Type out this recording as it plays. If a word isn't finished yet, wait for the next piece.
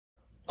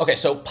Okay,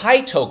 so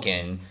Pi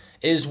token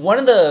is one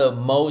of the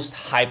most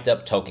hyped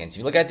up tokens. If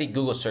you look at the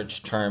Google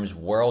search terms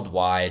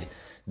worldwide,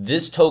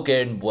 this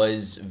token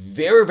was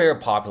very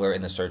popular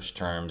in the search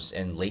terms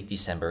in late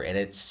December, and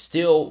it's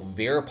still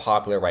very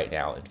popular right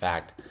now. In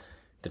fact,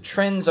 the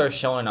trends are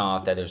showing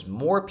off that there's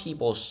more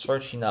people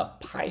searching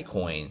up Pi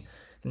coin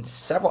than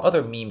several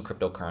other meme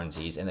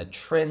cryptocurrencies, and the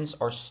trends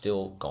are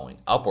still going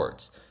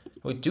upwards.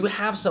 We do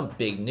have some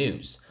big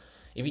news.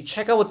 If you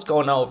check out what's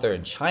going on over there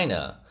in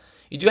China,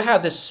 you do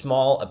have this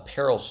small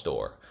apparel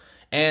store.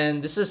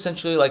 And this is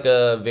essentially like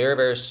a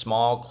very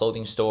small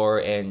clothing store,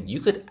 and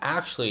you could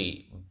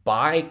actually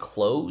buy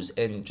clothes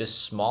and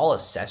just small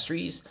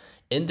accessories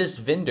in this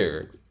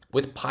vendor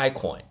with Pi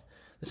coin.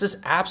 This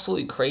is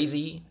absolutely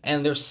crazy,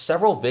 and there's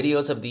several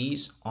videos of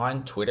these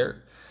on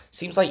Twitter.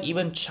 Seems like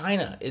even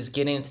China is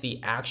getting into the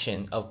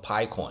action of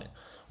Pi coin.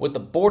 With the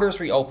borders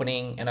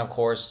reopening and of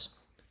course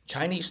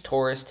Chinese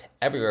tourists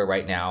everywhere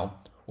right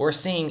now, we're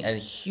seeing a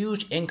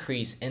huge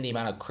increase in the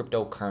amount of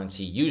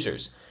cryptocurrency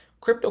users.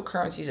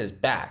 Cryptocurrencies is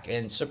back,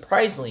 and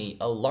surprisingly,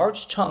 a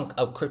large chunk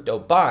of crypto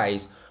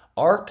buys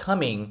are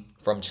coming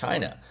from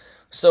China.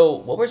 So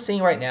what we're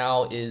seeing right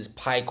now is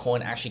Pi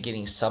coin actually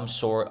getting some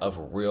sort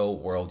of real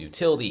world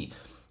utility.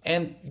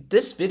 And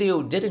this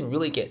video didn't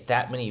really get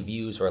that many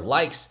views or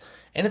likes,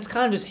 and it's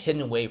kind of just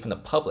hidden away from the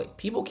public.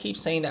 People keep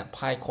saying that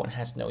Pi coin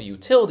has no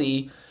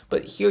utility,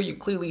 but here you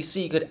clearly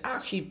see you could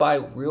actually buy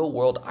real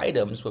world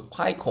items with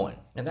Pi coin.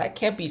 And that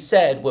can't be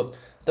said with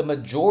the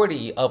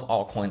majority of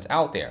altcoins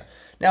out there.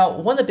 Now,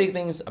 one of the big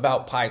things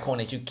about Pi coin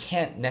is you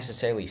can't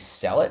necessarily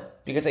sell it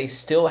because they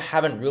still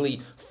haven't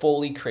really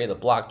fully created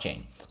the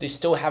blockchain. They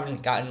still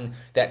haven't gotten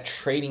that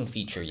trading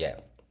feature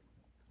yet.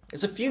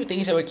 There's a few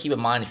things I would keep in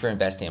mind if you're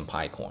investing in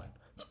Pi coin.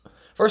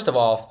 First of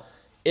all,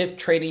 if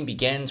trading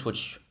begins,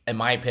 which in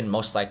my opinion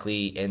most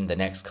likely in the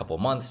next couple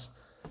months,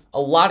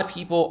 a lot of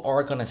people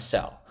are going to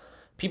sell.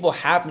 People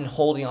have been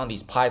holding on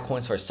these Pi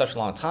coins for such a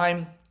long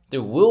time,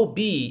 there will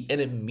be an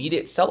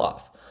immediate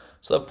sell-off.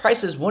 So the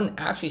prices wouldn't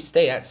actually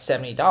stay at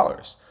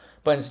 $70,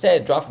 but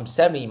instead drop from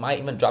 70, might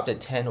even drop to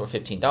 $10 or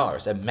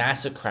 $15, a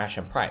massive crash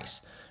in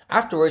price.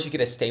 Afterwards, you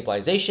get a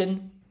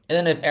stabilization, and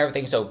then if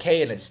everything's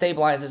okay and it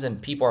stabilizes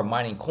and people are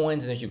mining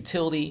coins and there's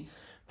utility,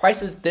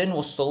 prices then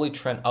will slowly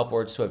trend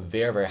upwards to a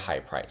very high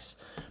price.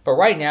 But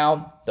right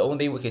now, the only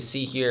thing we can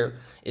see here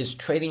is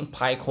trading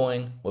Pi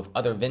coin with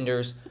other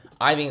vendors.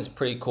 I think it's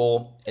pretty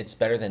cool. It's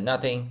better than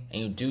nothing.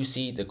 And you do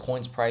see the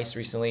coin's price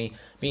recently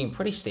being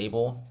pretty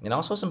stable and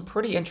also some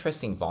pretty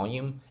interesting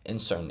volume in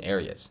certain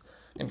areas.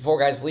 And before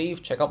guys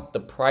leave, check out the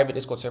private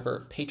Discord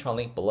server Patreon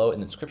link below in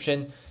the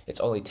description.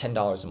 It's only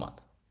 $10 a month.